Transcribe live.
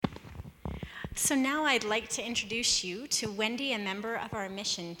So now I'd like to introduce you to Wendy, a member of our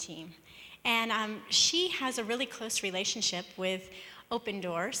mission team. And she has a really close relationship with Open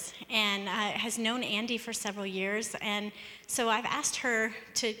Doors and has known Andy for several years. And so I've asked her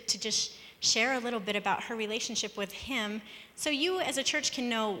to just share a little bit about her relationship with him so you as a church can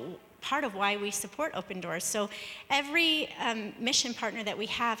know part of why we support Open Doors. So every mission partner that we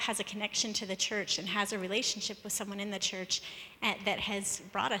have has a connection to the church and has a relationship with someone in the church that has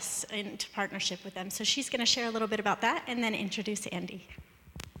brought us into partnership with them. So she's going to share a little bit about that and then introduce Andy.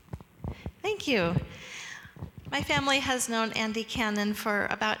 Thank you. My family has known Andy Cannon for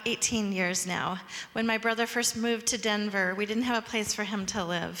about 18 years now. When my brother first moved to Denver, we didn't have a place for him to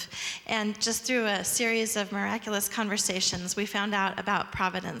live. And just through a series of miraculous conversations, we found out about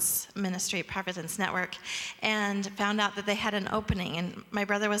Providence Ministry, Providence Network, and found out that they had an opening. And my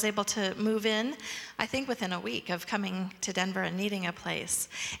brother was able to move in, I think within a week of coming to Denver and needing a place.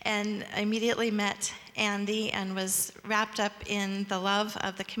 And I immediately met Andy and was wrapped up in the love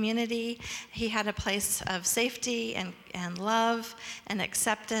of the community. He had a place of safety and love and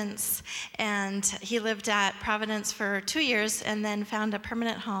acceptance. And he lived at Providence for 2 years and then found a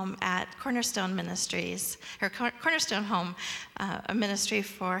permanent home at Cornerstone Ministries, or Cornerstone Home, a ministry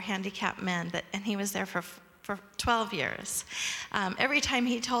for handicapped men. And he was there for 12 years. Every time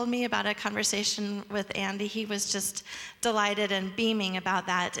he told me about a conversation with Andy, he was just delighted and beaming about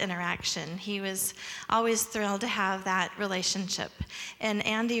that interaction. He was always thrilled to have that relationship. And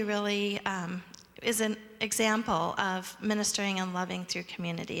Andy really is an example of ministering and loving through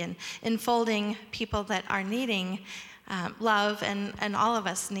community and enfolding people that are needing love, and all of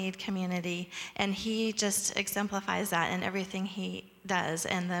us need community, and he just exemplifies that in everything he does,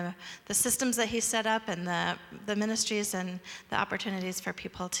 and the systems that he set up, and the ministries and the opportunities for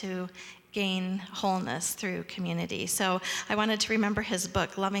people to gain wholeness through community. So I wanted to remember his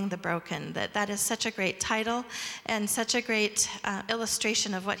book, Loving the Broken, that is such a great title and such a great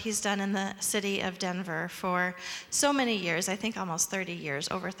illustration of what he's done in the city of Denver for so many years, I think almost 30 years,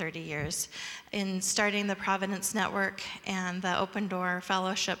 over 30 years, in starting the Providence Network and the Open Door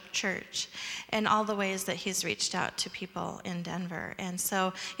Fellowship Church, and all the ways that he's reached out to people in Denver. And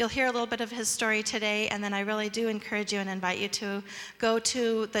so you'll hear a little bit of his story today, and then I really do encourage you and invite you to go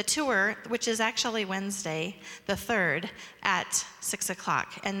to the tour, which is actually Wednesday, the 3rd, at 6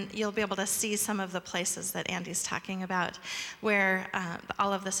 o'clock. And you'll be able to see some of the places that Andy's talking about where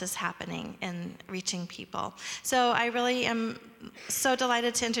all of this is happening and reaching people. So I really am so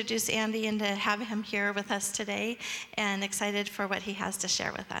delighted to introduce Andy and to have him here with us today, and excited for what he has to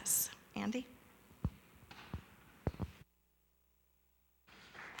share with us. Andy?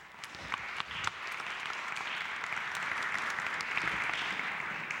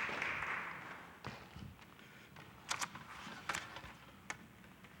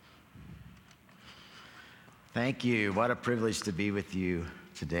 Thank you. What a privilege to be with you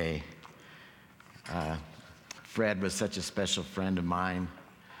today. Fred was such a special friend of mine.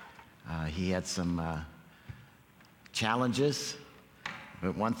 He had some challenges,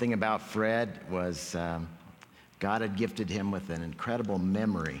 but one thing about Fred was God had gifted him with an incredible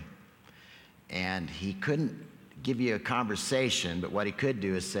memory, and he couldn't give you a conversation, but what he could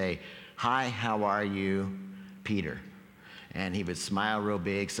do is say, "Hi, how are you, Peter?" And he would smile real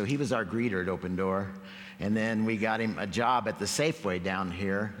big. So he was our greeter at Open Door. And then we got him a job at the Safeway down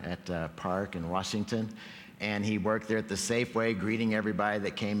here at Park in Washington. And he worked there at the Safeway, greeting everybody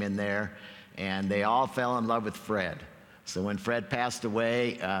that came in there. And they all fell in love with Fred. So when Fred passed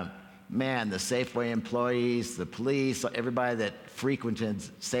away, the Safeway employees, the police, everybody that frequented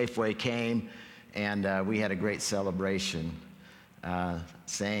Safeway came. And we had a great celebration,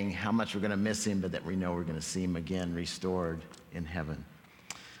 saying how much we're going to miss him, but that we know we're going to see him again restored in heaven.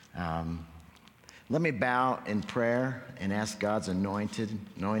 Let me bow in prayer and ask God's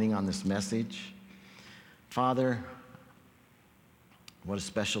anointing on this message. Father, what a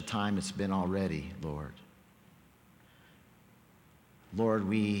special time it's been already, Lord. Lord,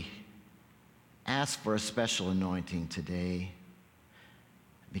 we ask for a special anointing today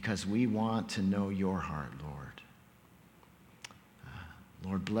because we want to know your heart, Lord.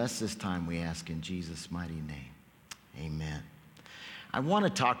 Lord, bless this time, we ask in Jesus' mighty name. Amen. I want to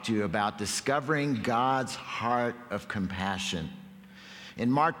talk to you about discovering God's heart of compassion. In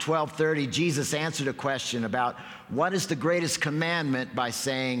Mark 12:30, Jesus answered a question about what is the greatest commandment by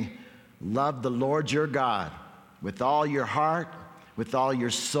saying, "Love the Lord your God with all your heart, with all your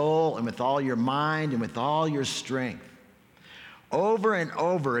soul, and with all your mind, and with all your strength." Over and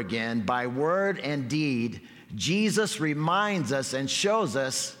over again, by word and deed, Jesus reminds us and shows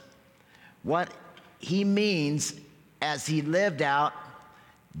us what he means as he lived out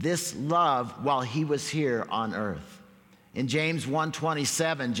this love while he was here on earth. In James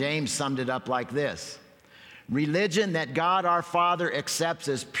 1:27, James summed it up like this: religion that God our Father accepts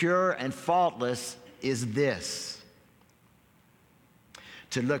as pure and faultless is this: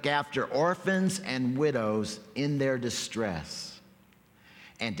 to look after orphans and widows in their distress,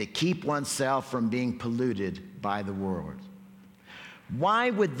 and to keep oneself from being polluted by the world. Why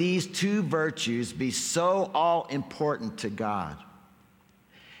would these two virtues be so all important to God?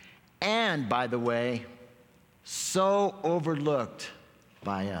 And, by the way, so overlooked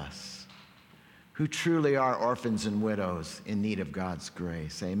by us, who truly are orphans and widows in need of God's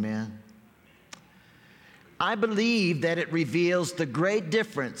grace. Amen? I believe that it reveals the great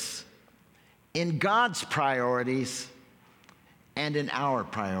difference in God's priorities and in our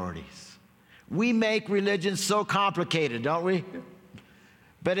priorities. We make religion so complicated, don't we?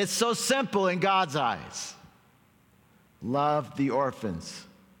 But it's so simple in God's eyes. Love the orphans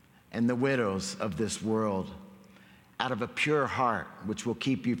and the widows of this world out of a pure heart, which will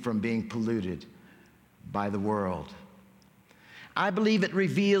keep you from being polluted by the world. I believe it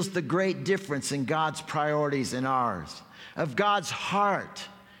reveals the great difference in God's priorities and ours, of God's heart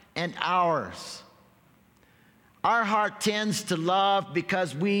and ours. Our heart tends to love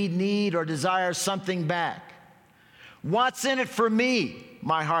because we need or desire something back. What's in it for me?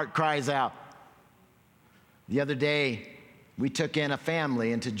 My heart cries out. The other day, we took in a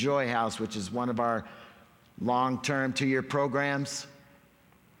family into Joy House, which is one of our long-term 2-year programs.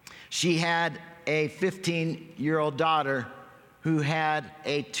 She had a 15-year-old daughter who had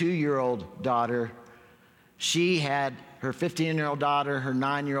a 2-year-old daughter. She had her 15-year-old daughter, her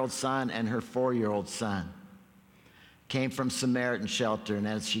 9-year-old son, and her 4-year-old son. Came from Samaritan Shelter, and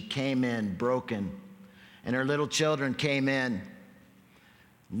as she came in broken, and her little children came in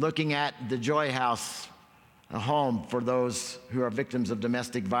looking at the Joy House, a home for those who are victims of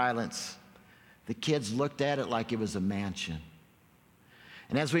domestic violence, the kids looked at it like it was a mansion.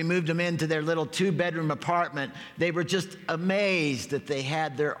 And as we moved them into their little 2-bedroom apartment, they were just amazed that they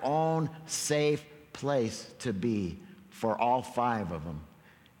had their own safe place to be for all 5 of them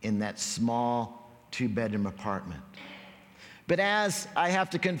in that small 2-bedroom apartment. But as I have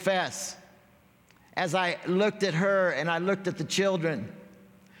to confess, as I looked at her and I looked at the children,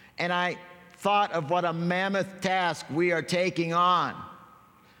 and I thought of what a mammoth task we are taking on.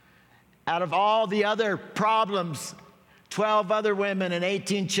 Out of all the other problems, 12 other women and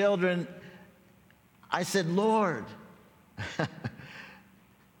 18 children, I said, Lord,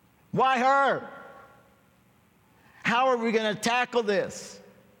 why her? How are we going to tackle this?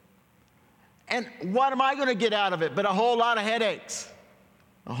 And what am I going to get out of it but a whole lot of headaches,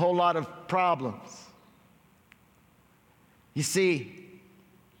 a whole lot of problems? You see,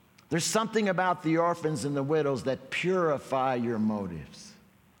 there's something about the orphans and the widows that purify your motives.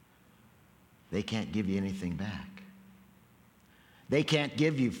 They can't give you anything back. They can't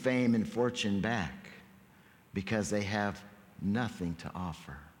give you fame and fortune back because they have nothing to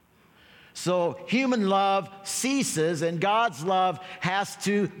offer. So human love ceases and God's love has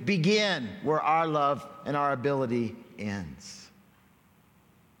to begin where our love and our ability ends.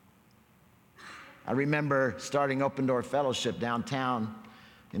 I remember starting Open Door Fellowship downtown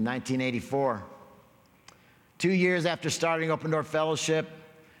in 1984. 2 years after starting Open Door Fellowship,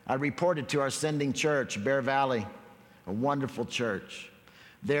 I reported to our sending church, Bear Valley, a wonderful church.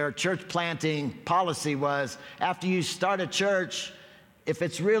 Their church planting policy was, after you start a church, if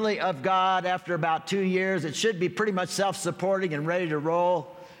it's really of God, after about 2 years, it should be pretty much self-supporting and ready to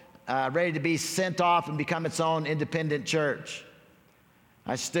roll, ready to be sent off and become its own independent church.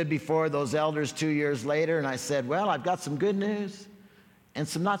 I stood before those elders 2 years later and I said, well, I've got some good news and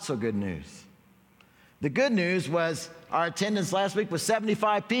some not so good news. The good news was our attendance last week was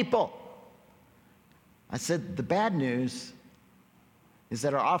 75 people. I said, the bad news is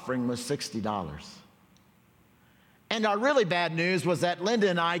that our offering was $60. And our really bad news was that Linda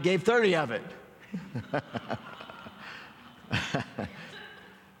and I gave 30 of it.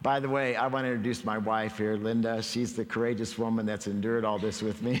 By the way, I want to introduce my wife here, Linda. She's the courageous woman that's endured all this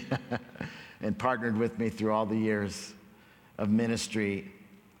with me and partnered with me through all the years of ministry,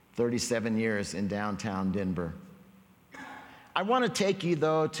 37 years in downtown Denver. I want to take you,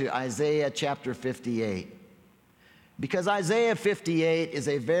 though, to Isaiah chapter 58, because Isaiah 58 is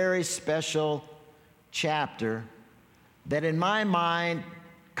a very special chapter that, in my mind,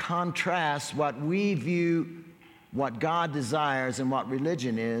 contrasts what we view, what God desires and what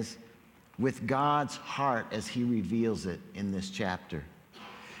religion is, with God's heart as he reveals it in this chapter.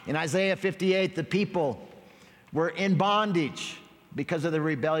 In Isaiah 58, the people were in bondage because of the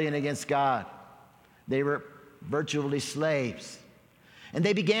rebellion against God. They were virtually slaves. And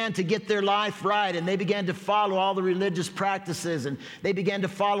they began to get their life right, and they began to follow all the religious practices, and they began to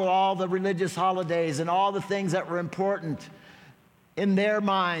follow all the religious holidays and all the things that were important in their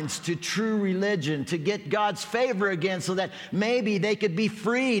minds to true religion, to get God's favor again so that maybe they could be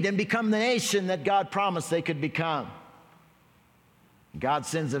freed and become the nation that God promised they could become. God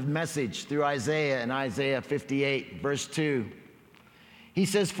sends a message through Isaiah in Isaiah 58, verse 2. He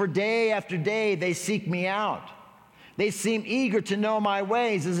says, "For day after day they seek me out. They seem eager to know my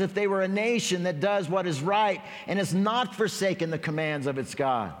ways, as if they were a nation that does what is right and has not forsaken the commands of its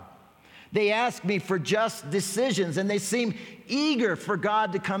God. They ask me for just decisions, and they seem eager for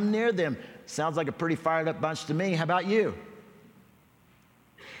God to come near them." Sounds like a pretty fired up bunch to me. How about you?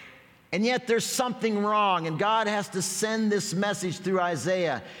 And yet there's something wrong, and God has to send this message through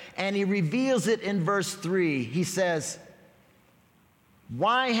Isaiah, and he reveals it in verse 3. He says,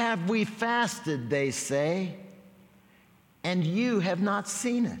 "Why have we fasted," they say, "and you have not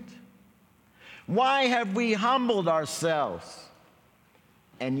seen it? Why have we humbled ourselves,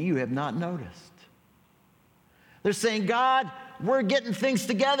 and you have not noticed?" They're saying, "God, we're getting things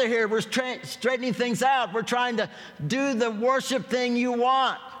together here. We're straightening things out. We're trying to do the worship thing you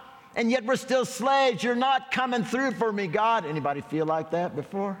want, and yet we're still slaves. You're not coming through for me, God." Anybody feel like that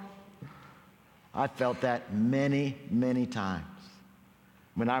before? I felt that many, many times.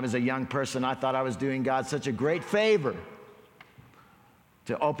 When I was a young person, I thought I was doing God such a great favor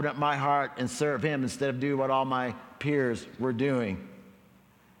to open up my heart and serve him instead of do what all my peers were doing.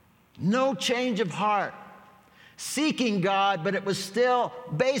 No change of heart. Seeking God, but it was still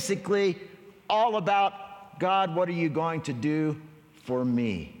basically all about, "God, what are you going to do for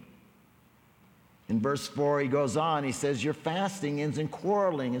me?" In verse 4, he goes on, he says, "Your fasting ends in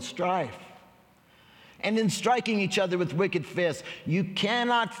quarreling and strife, and in striking each other with wicked fists. You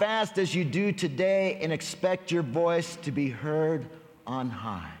cannot fast as you do today and expect your voice to be heard on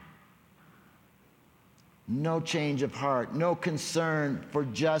high." No change of heart, no concern for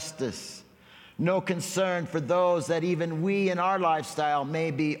justice, no concern for those that even we in our lifestyle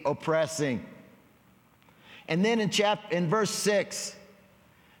may be oppressing. And then in verse 6,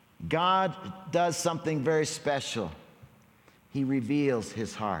 God does something very special. He reveals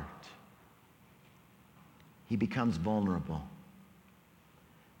his heart. He becomes vulnerable.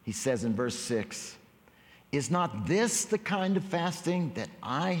 He says in verse 6, "Is not this the kind of fasting that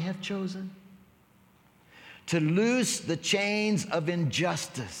I have chosen? To loose the chains of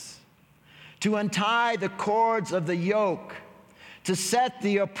injustice, to untie the cords of the yoke, to set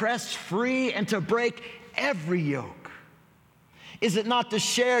the oppressed free, and to break every yoke? Is it not to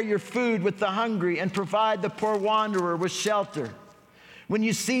share your food with the hungry and provide the poor wanderer with shelter? When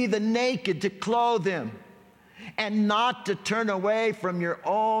you see the naked, to clothe him, and not to turn away from your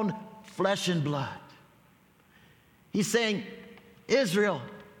own flesh and blood?" He's saying, Israel,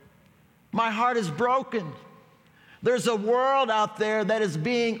 my heart is broken. There's a world out there that is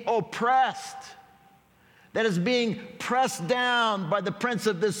being oppressed, that is being pressed down by the prince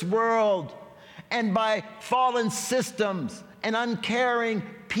of this world and by fallen systems and uncaring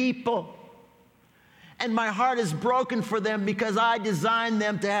people. And my heart is broken for them because I designed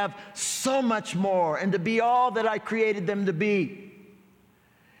them to have so much more and to be all that I created them to be.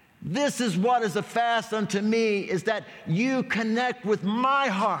 This is what is a fast unto me, is that you connect with my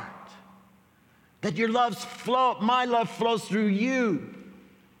heart, that my love flows through you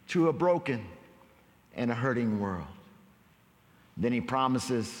to a broken and a hurting world. Then he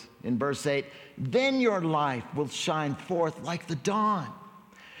promises in verse 8, "Then your life will shine forth like the dawn.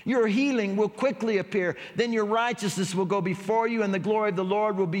 Your healing will quickly appear. Then your righteousness will go before you, and the glory of the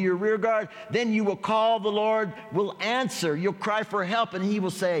Lord will be your rear guard. Then you will call, the Lord will answer. You'll cry for help, and he will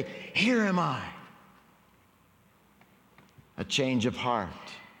say, 'Here am I.'" A change of heart.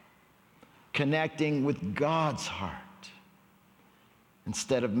 Connecting with God's heart.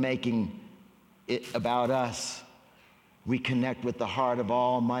 Instead of making it about us, we connect with the heart of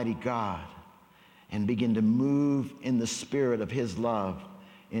Almighty God and begin to move in the spirit of his love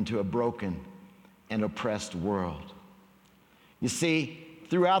into a broken and oppressed world. You see,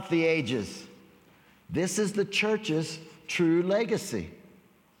 throughout the ages, this is the church's true legacy.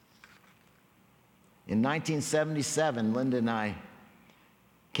 In 1977, Linda and I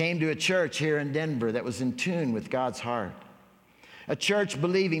came to a church here in Denver that was in tune with God's heart. A church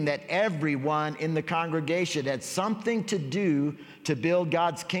believing that everyone in the congregation had something to do to build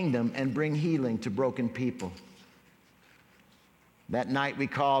God's kingdom and bring healing to broken people. That night we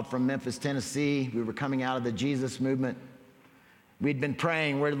called from Memphis, Tennessee. We were coming out of the Jesus movement. We'd been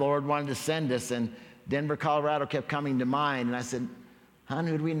praying where the Lord wanted to send us, and Denver, Colorado kept coming to mind. And I said, "Hon,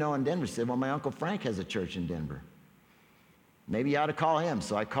 who do we know in Denver?" She said, "Well, my Uncle Frank has a church in Denver." Maybe you ought to call him.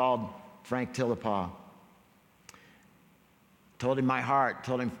 So I called Frank Tillapaw. Told him my heart,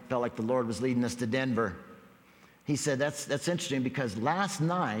 told him felt like the Lord was leading us to Denver. He said, that's interesting because last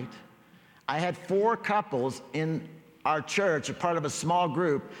night I had 4 couples in our church, a part of a small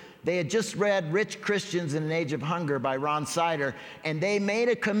group. They had just read Rich Christians in an Age of Hunger by Ron Sider, and they made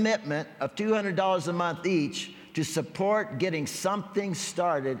a commitment of $200 a month each to support getting something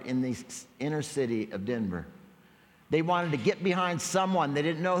started in the inner city of Denver. They wanted to get behind someone. They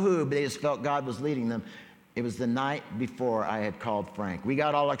didn't know who, but they just felt God was leading them. It was the night before I had called Frank. We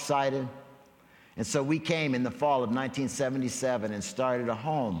got all excited. And so we came in the fall of 1977 and started a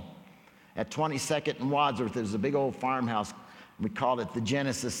home at 22nd and Wadsworth. There was a big old farmhouse. We called it the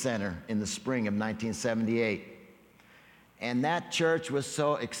Genesis Center in the spring of 1978. And that church was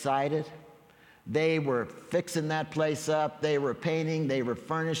so excited. They were fixing that place up. They were painting. They were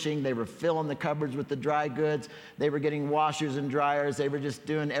furnishing. They were filling the cupboards with the dry goods. They were getting washers and dryers. They were just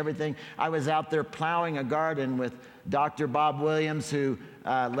doing everything. I was out there plowing a garden with Dr. Bob Williams, who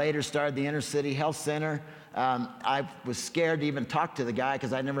later started the Inner City Health Center. I was scared to even talk to the guy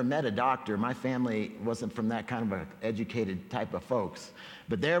because I never met a doctor. My family wasn't from that kind of an educated type of folks.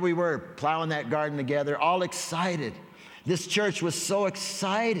 But there we were, plowing that garden together, all excited. This church was so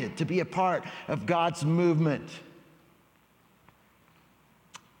excited to be a part of God's movement.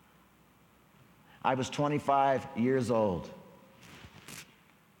 I was 25 years old.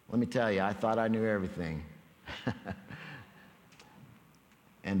 Let me tell you, I thought I knew everything.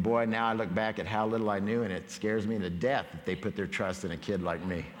 And boy, now I look back at how little I knew, and it scares me to death that they put their trust in a kid like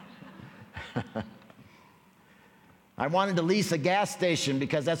me. I wanted to lease a gas station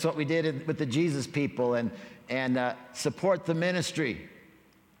because that's what we did with the Jesus people and support the ministry.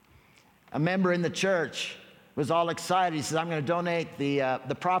 A member in the church was all excited. He said, I'm going to donate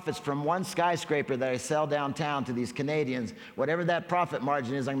the profits from one skyscraper that I sell downtown to these Canadians. Whatever that profit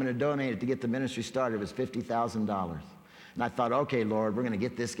margin is, I'm going to donate it to get the ministry started. It was $50,000. And I thought, okay, Lord, we're going to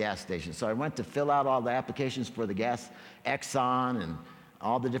get this gas station. So I went to fill out all the applications for the gas, Exxon and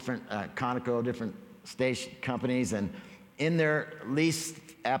all the different Conoco, different station companies. And in their lease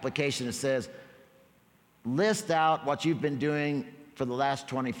application, it says, list out what you've been doing for the last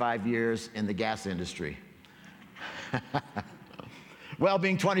 25 years in the gas industry. Well,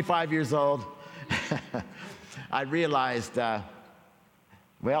 being 25 years old, I realized, that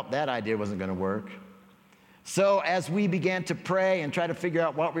idea wasn't going to work. So as we began to pray and try to figure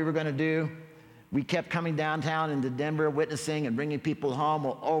out what we were going to do, we kept coming downtown into Denver, witnessing and bringing people home.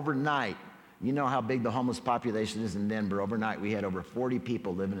 Well, overnight, you know how big the homeless population is in Denver. Overnight, we had over 40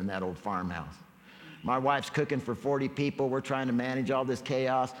 people living in that old farmhouse. My wife's cooking for 40 people. We're trying to manage all this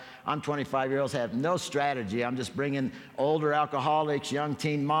chaos. I'm 25 years old, have no strategy. I'm just bringing older alcoholics, young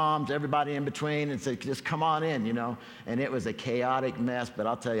teen moms, everybody in between, and say, just come on in, you know. And it was a chaotic mess, but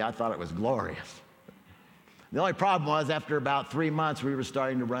I'll tell you, I thought it was glorious. The only problem was after about 3 months, we were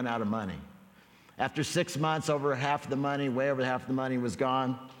starting to run out of money. After 6 months, over half the money, way over half the money was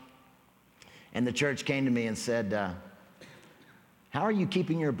gone. And the church came to me and said, how are you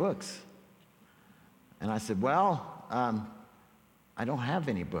keeping your books? And I said, well, I don't have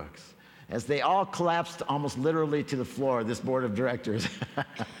any books. As they all collapsed almost literally to the floor, this board of directors,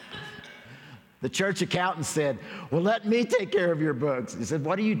 the church accountant said, well, let me take care of your books. He said,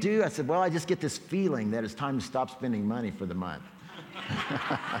 what do you do? I said, well, I just get this feeling that it's time to stop spending money for the month.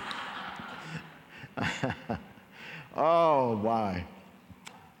 Oh, why?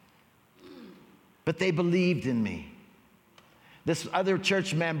 But they believed in me. This other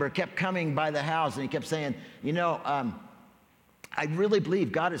church member kept coming by the house and he kept saying, I really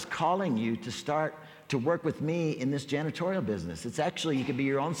believe God is calling you to start to work with me in this janitorial business. It's actually, you could be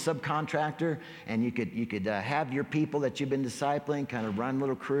your own subcontractor and you could have your people that you've been discipling kind of run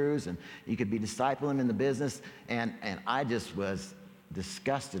little crews and you could be discipling them in the business. And I just was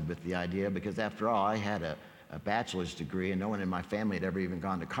disgusted with the idea because after all, I had a bachelor's degree and no one in my family had ever even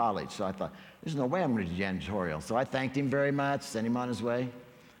gone to college. So I thought, there's no way I'm going to do janitorial. So I thanked him very much, sent him on his way.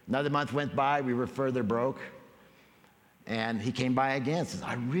 Another month went by, we were further broke. And he came by again and says,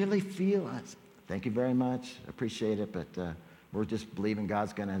 I really feel it. Thank you very much, appreciate it, but we're just believing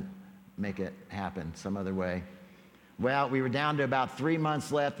God's going to make it happen some other way. Well, we were down to about 3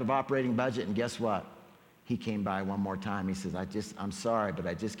 months left of operating budget, and guess what? He came by one more time. He says, I'm sorry, but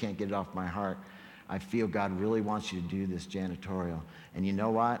I just can't get it off my heart. I feel God really wants you to do this janitorial. And you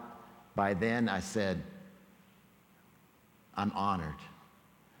know what? By then I said, I'm honored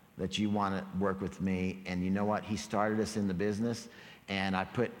that you want to work with me. And you know what? He started us in the business, and I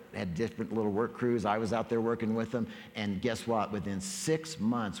had different little work crews. I was out there working with them. And guess what? Within 6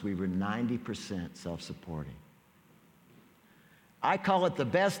 months, we were 90% self-supporting. I call it the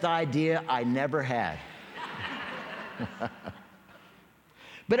best idea I never had.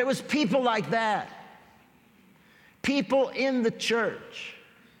 But it was people like that. People in the church.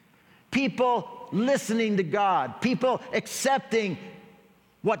 People listening to God. People accepting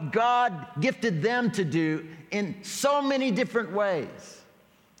what God gifted them to do in so many different ways.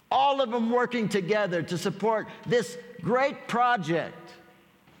 All of them working together to support this great project.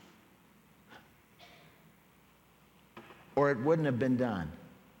 Or it wouldn't have been done.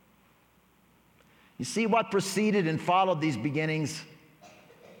 You see, what preceded and followed these beginnings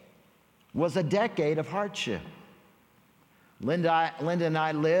was a decade of hardship. Linda and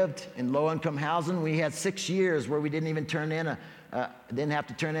I lived in low-income housing. We had 6 years where we didn't even didn't have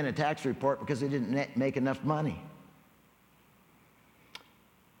to turn in a tax report because we didn't make enough money.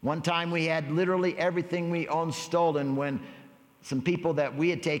 One time we had literally everything we owned stolen when some people that we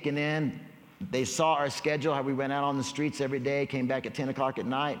had taken in, they saw our schedule, how we went out on the streets every day, came back at 10 o'clock at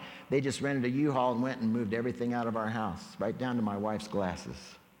night. They just rented a U-Haul and went and moved everything out of our house, right down to my wife's glasses.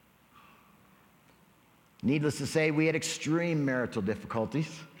 Needless to say, we had extreme marital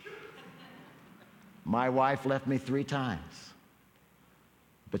difficulties. My wife left me 3 times,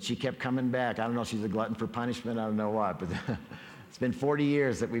 but she kept coming back. I don't know if she's a glutton for punishment, I don't know what, but it's been 40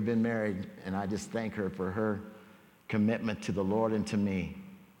 years that we've been married, and I just thank her for her commitment to the Lord and to me.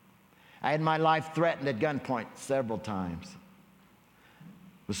 I had my life threatened at gunpoint several times.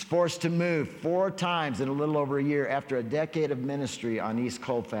 Was forced to move 4 times in a little over a year after a decade of ministry on East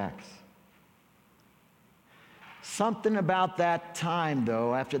Colfax. Something about that time,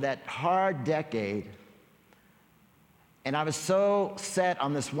 though, after that hard decade, and I was so set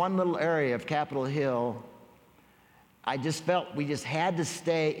on this one little area of Capitol Hill, I just felt we just had to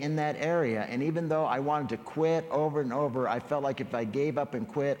stay in that area. And even though I wanted to quit over and over, I felt like if I gave up and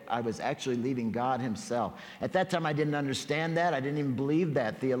quit, I was actually leaving God himself. At that time, I didn't understand that. I didn't even believe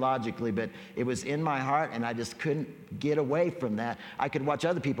that theologically, but it was in my heart, and I just couldn't get away from that. I could watch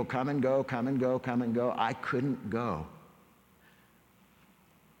other people come and go, come and go, come and go. I couldn't go.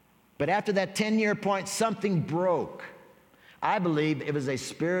 But after that 10-year point, something broke. I believe it was a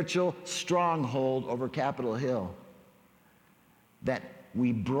spiritual stronghold over Capitol Hill that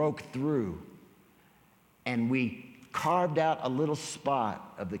we broke through, and we carved out a little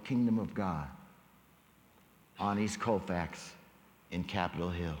spot of the kingdom of God on East Colfax in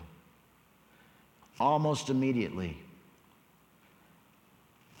Capitol Hill. Almost immediately,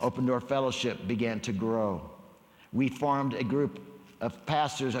 Open Door Fellowship began to grow. We formed a group of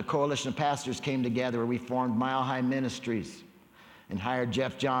pastors, a coalition of pastors came together where we formed Mile High Ministries and hired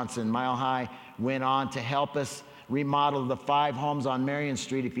Jeff Johnson. Mile High went on to help us remodel the 5 homes on Marion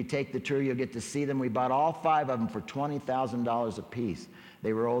Street. If you take the tour, you'll get to see them. We bought all 5 of them for $20,000 a piece.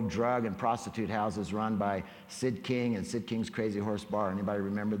 They were old drug and prostitute houses run by Sid King and Sid King's Crazy Horse Bar. Anybody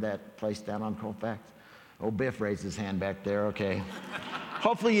remember that place down on Colfax? Oh, Biff raised his hand back there. Okay.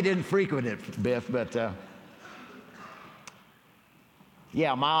 Hopefully you didn't frequent it, Biff, but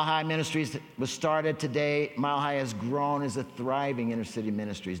yeah, Mile High Ministries was started today. Mile High has grown as a thriving inner city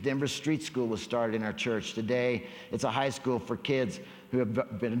ministries. Denver Street School was started in our church. Today, it's a high school for kids who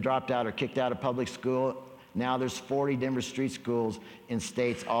have been dropped out or kicked out of public school. Now there's 40 Denver Street Schools in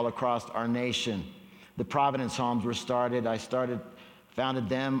states all across our nation. The Providence Homes were started. I founded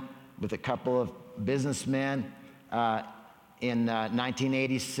them with a couple of businessmen in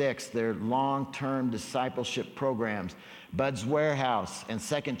 1986. They're long-term discipleship programs. Bud's Warehouse and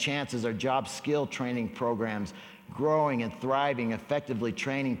Second Chances are job skill training programs, growing and thriving, effectively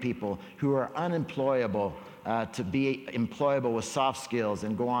training people who are unemployable to be employable with soft skills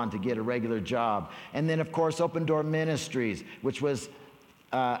and go on to get a regular job. And then, of course, Open Door Ministries, which was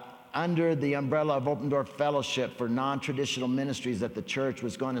under the umbrella of Open Door Fellowship for non-traditional ministries that the church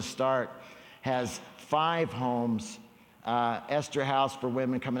was going to start, has 5 homes, Esther House for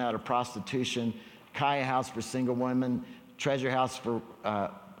women coming out of prostitution, Kaya House for single women, Treasure House for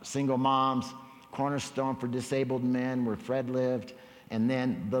single moms, Cornerstone for disabled men where Fred lived, and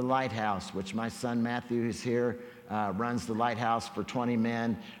then the Lighthouse, which my son Matthew, who's here, runs the Lighthouse for 20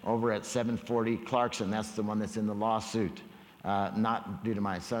 men over at 740 Clarkson. That's the one that's in the lawsuit. Not due to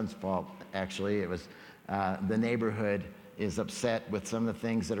my son's fault, actually. It was the neighborhood is upset with some of the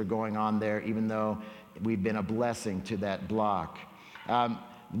things that are going on there, even though we've been a blessing to that block.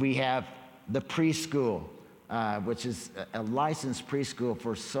 We have the preschool, which is a licensed preschool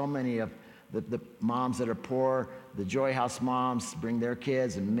for so many of the moms that are poor. The Joy House moms bring their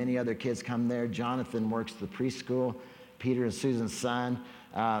kids, and many other kids come there. Jonathan works the preschool, Peter and Susan's son.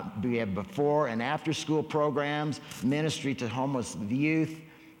 We have before and after school programs, ministry to homeless youth,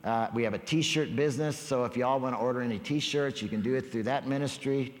 We have a t-shirt business, so if y'all want to order any t-shirts, you can do it through that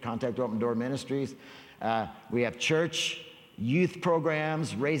ministry, contact Open Door Ministries. We have church, youth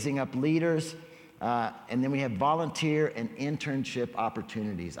programs, raising up leaders, and then we have volunteer and internship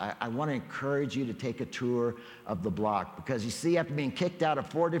opportunities. I want to encourage you to take a tour of the block, because you see, after being kicked out of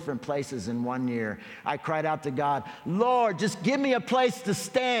 4 different places in 1 year, I cried out to God, Lord, just give me a place to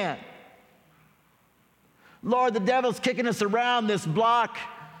stand. Lord, the devil's kicking us around this block.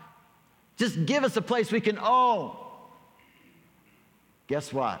 Just give us a place we can own.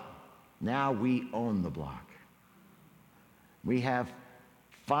 Guess what? Now we own the block. We have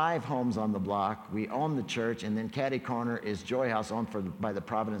 5 homes on the block. We own the church, and then Caddy Corner is Joy House, owned by the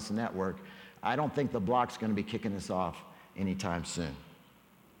Providence Network. I don't think the block's going to be kicking us off anytime soon.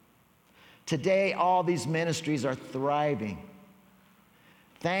 Today, all these ministries are thriving,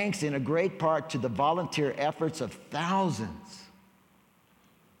 thanks in a great part to the volunteer efforts of thousands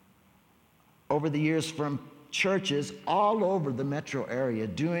over the years from churches all over the metro area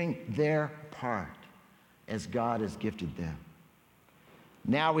doing their part as God has gifted them.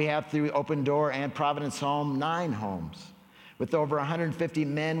 Now we have, through Open Door and Providence Home, 9 homes with over 150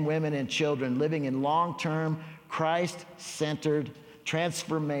 men, women, and children living in long-term, Christ-centered,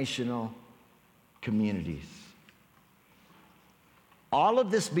 transformational communities. All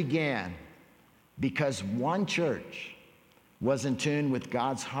of this began because one church was in tune with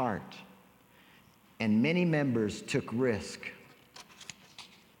God's heart, and many members took risk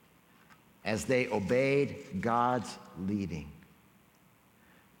as they obeyed God's leading.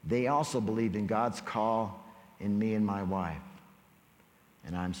 They also believed in God's call in me and my wife,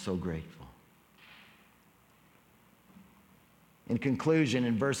 and I'm so grateful. In conclusion,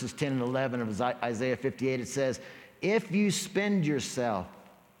 in verses 10 and 11 of Isaiah 58, it says, if you spend yourself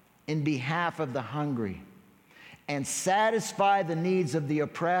in behalf of the hungry and satisfy the needs of the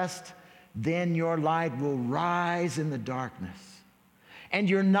oppressed, then your light will rise in the darkness, and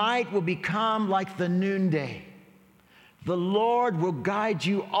your night will become like the noonday. The Lord will guide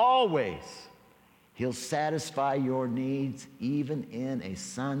you always. He'll satisfy your needs even in a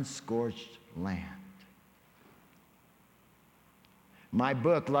sun-scorched land. My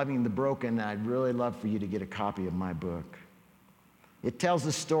book, Loving the Broken, I'd really love for you to get a copy of my book. It tells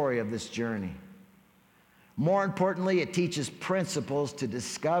the story of this journey. More importantly, it teaches principles to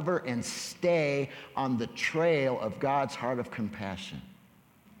discover and stay on the trail of God's heart of compassion.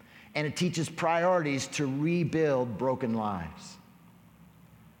 And it teaches priorities to rebuild broken lives.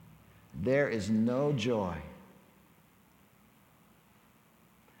 There is no joy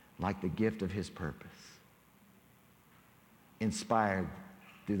like the gift of His purpose, inspired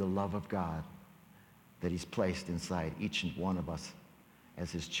through the love of God that He's placed inside each and one of us as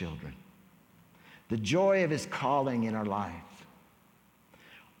His children. The joy of His calling in our life.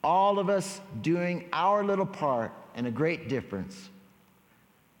 All of us doing our little part and a great difference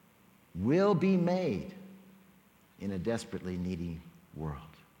will be made in a desperately needy world.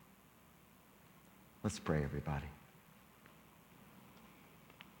 Let's pray, everybody.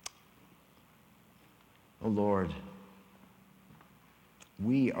 Oh Lord,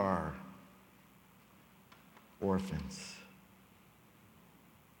 we are orphans.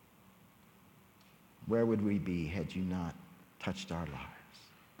 Where would we be had you not touched our lives?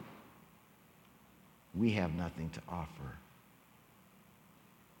 We have nothing to offer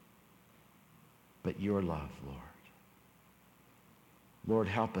but your love, Lord. Lord,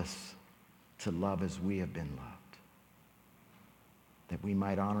 help us to love as we have been loved, that we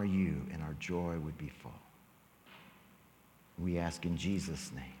might honor you and our joy would be full. We ask in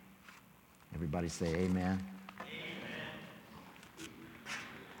Jesus' name. Everybody say amen.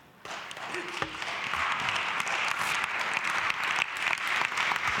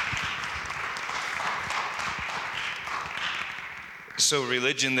 So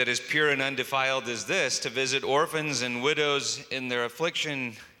religion that is pure and undefiled is this: to visit orphans and widows in their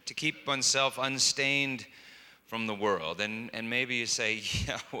affliction, to keep oneself unstained from the world. And maybe you say,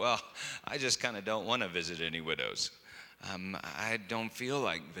 yeah, well, I just kind of don't want to visit any widows. I don't feel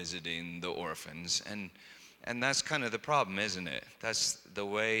like visiting the orphans. And that's kind of the problem, isn't it? That's the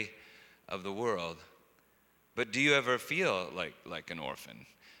way of the world. But do you ever feel like an orphan?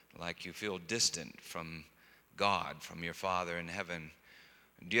 Like you feel distant from God, from your Father in heaven?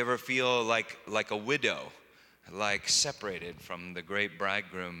 Do you ever feel like a widow, like separated from the great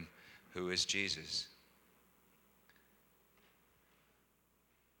bridegroom who is Jesus?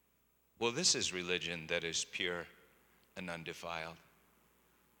 Well, this is religion that is pure and undefiled.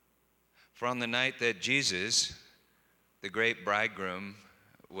 For on the night that Jesus, the great bridegroom,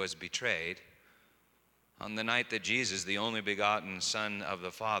 was betrayed, On the night that Jesus, the only begotten Son of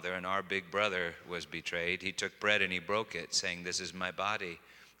the Father and our big brother, was betrayed, he took bread and he broke it, saying, "This is my body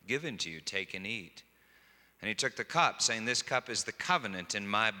given to you, take and eat." And he took the cup, saying, "This cup is the covenant in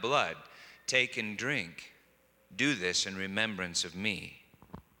my blood, take and drink. Do this in remembrance of me."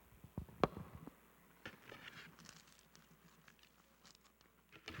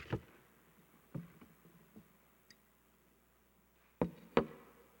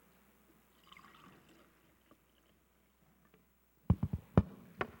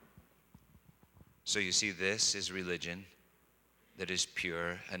 So you see, this is religion that is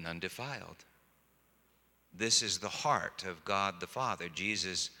pure and undefiled. This is the heart of God the Father,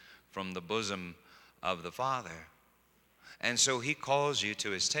 Jesus from the bosom of the Father. And so he calls you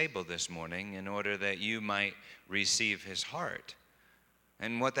to his table this morning in order that you might receive his heart.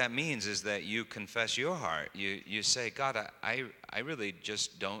 And what that means is that you confess your heart. You say, "God, I really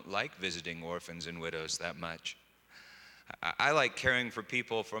just don't like visiting orphans and widows that much. I like caring for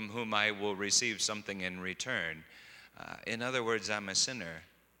people from whom I will receive something in return. In other words, I'm a sinner."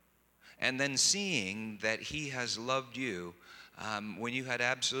 And then seeing that he has loved you when you had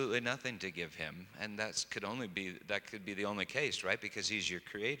absolutely nothing to give him, and that could be the only case, right? Because he's your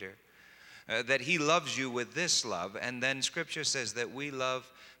creator. That he loves you with this love, and then Scripture says that we love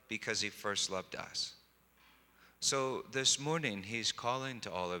because he first loved us. So this morning, he's calling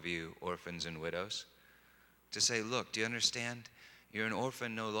to all of you orphans and widows to say, "Look, do you understand? You're an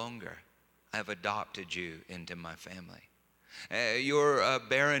orphan no longer. I've adopted you into my family. You're a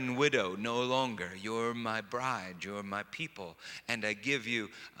barren widow no longer. You're my bride. You're my people. And I give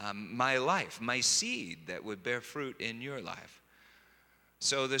you my life, my seed that would bear fruit in your life."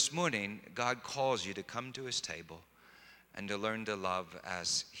 So this morning, God calls you to come to his table and to learn to love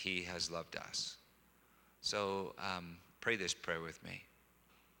as he has loved us. So pray this prayer with me.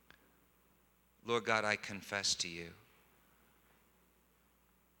 Lord God, I confess to you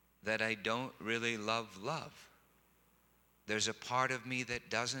that I don't really love love. There's a part of me that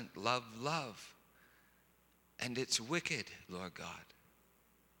doesn't love love, and it's wicked, Lord God.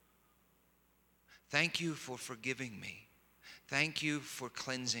 Thank you for forgiving me. Thank you for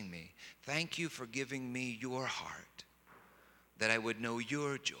cleansing me. Thank you for giving me your heart, that I would know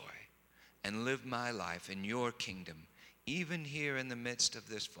your joy and live my life in your kingdom, even here in the midst of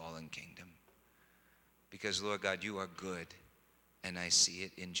this fallen kingdom. Because, Lord God, you are good, and I see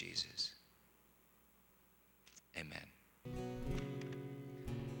it in Jesus. Amen.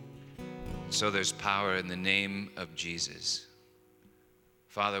 So there's power in the name of Jesus.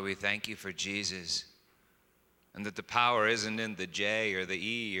 Father, we thank you for Jesus, and that the power isn't in the J or the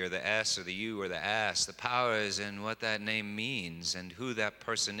E or the S or the U or the S. The power is in what that name means and who that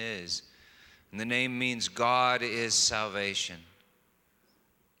person is. And the name means God is salvation.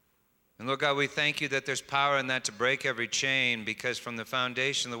 And Lord God, we thank you that there's power in that to break every chain, because from the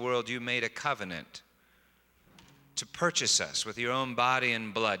foundation of the world you made a covenant to purchase us with your own body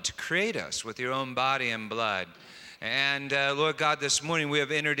and blood, to create us with your own body and blood. And Lord God, this morning we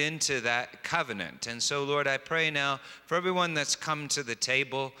have entered into that covenant. And so, Lord, I pray now for everyone that's come to the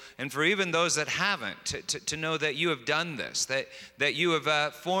table, and for even those that haven't, to know that you have done this, that you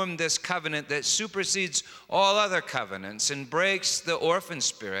have formed this covenant that supersedes all other covenants and breaks the orphan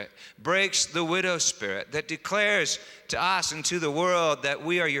spirit, breaks the widow spirit, that declares to us and to the world that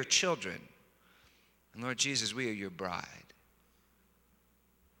we are your children. And Lord Jesus, we are your bride.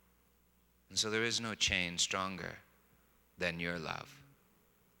 And so there is no chain stronger than your love.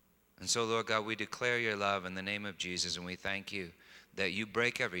 And so, Lord God, we declare your love in the name of Jesus, and we thank you that you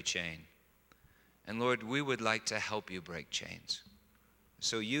break every chain. And Lord, we would like to help you break chains.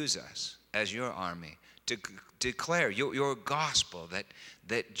 So use us as your army to declare your gospel,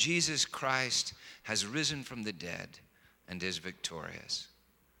 that Jesus Christ has risen from the dead and is victorious.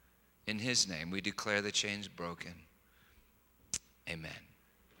 In his name, we declare the chains broken. Amen.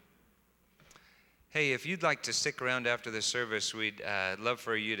 Hey, if you'd like to stick around after the service, we'd love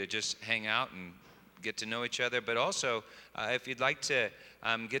for you to just hang out and get to know each other. But also, if you'd like to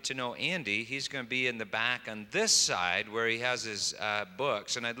get to know Andy, he's going to be in the back on this side where he has his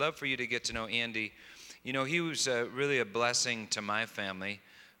books. And I'd love for you to get to know Andy. You know, he was really a blessing to my family.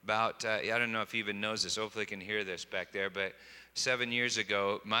 About, I don't know if he even knows this. Hopefully he can hear this back there. But 7 years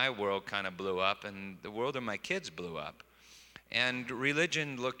ago, my world kind of blew up, and the world of my kids blew up. And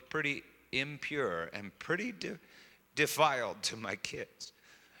religion looked pretty impure and pretty defiled to my kids.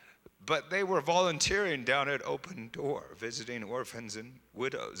 But they were volunteering down at Open Door, visiting orphans and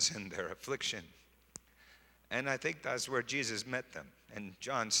widows in their affliction. And I think that's where Jesus met them. And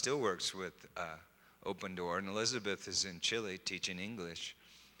John still works with Open Door, and Elizabeth is in Chile teaching English.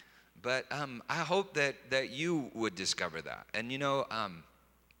 But I hope that you would discover that. And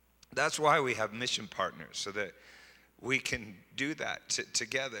that's why we have mission partners, so that we can do that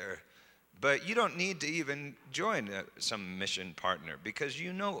together. But you don't need to even join some mission partner, because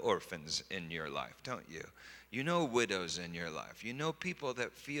you know orphans in your life, don't you? You know widows in your life. You know people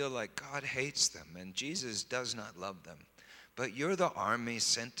that feel like God hates them and Jesus does not love them. But you're the army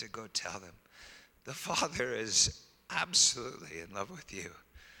sent to go tell them the Father is absolutely in love with you,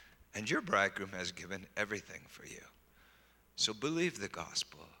 and your bridegroom has given everything for you. So believe the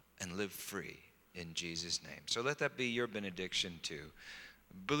gospel and live free in Jesus' name. So let that be your benediction too.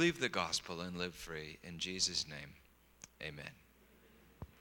 Believe the gospel and live free in Jesus' name. Amen.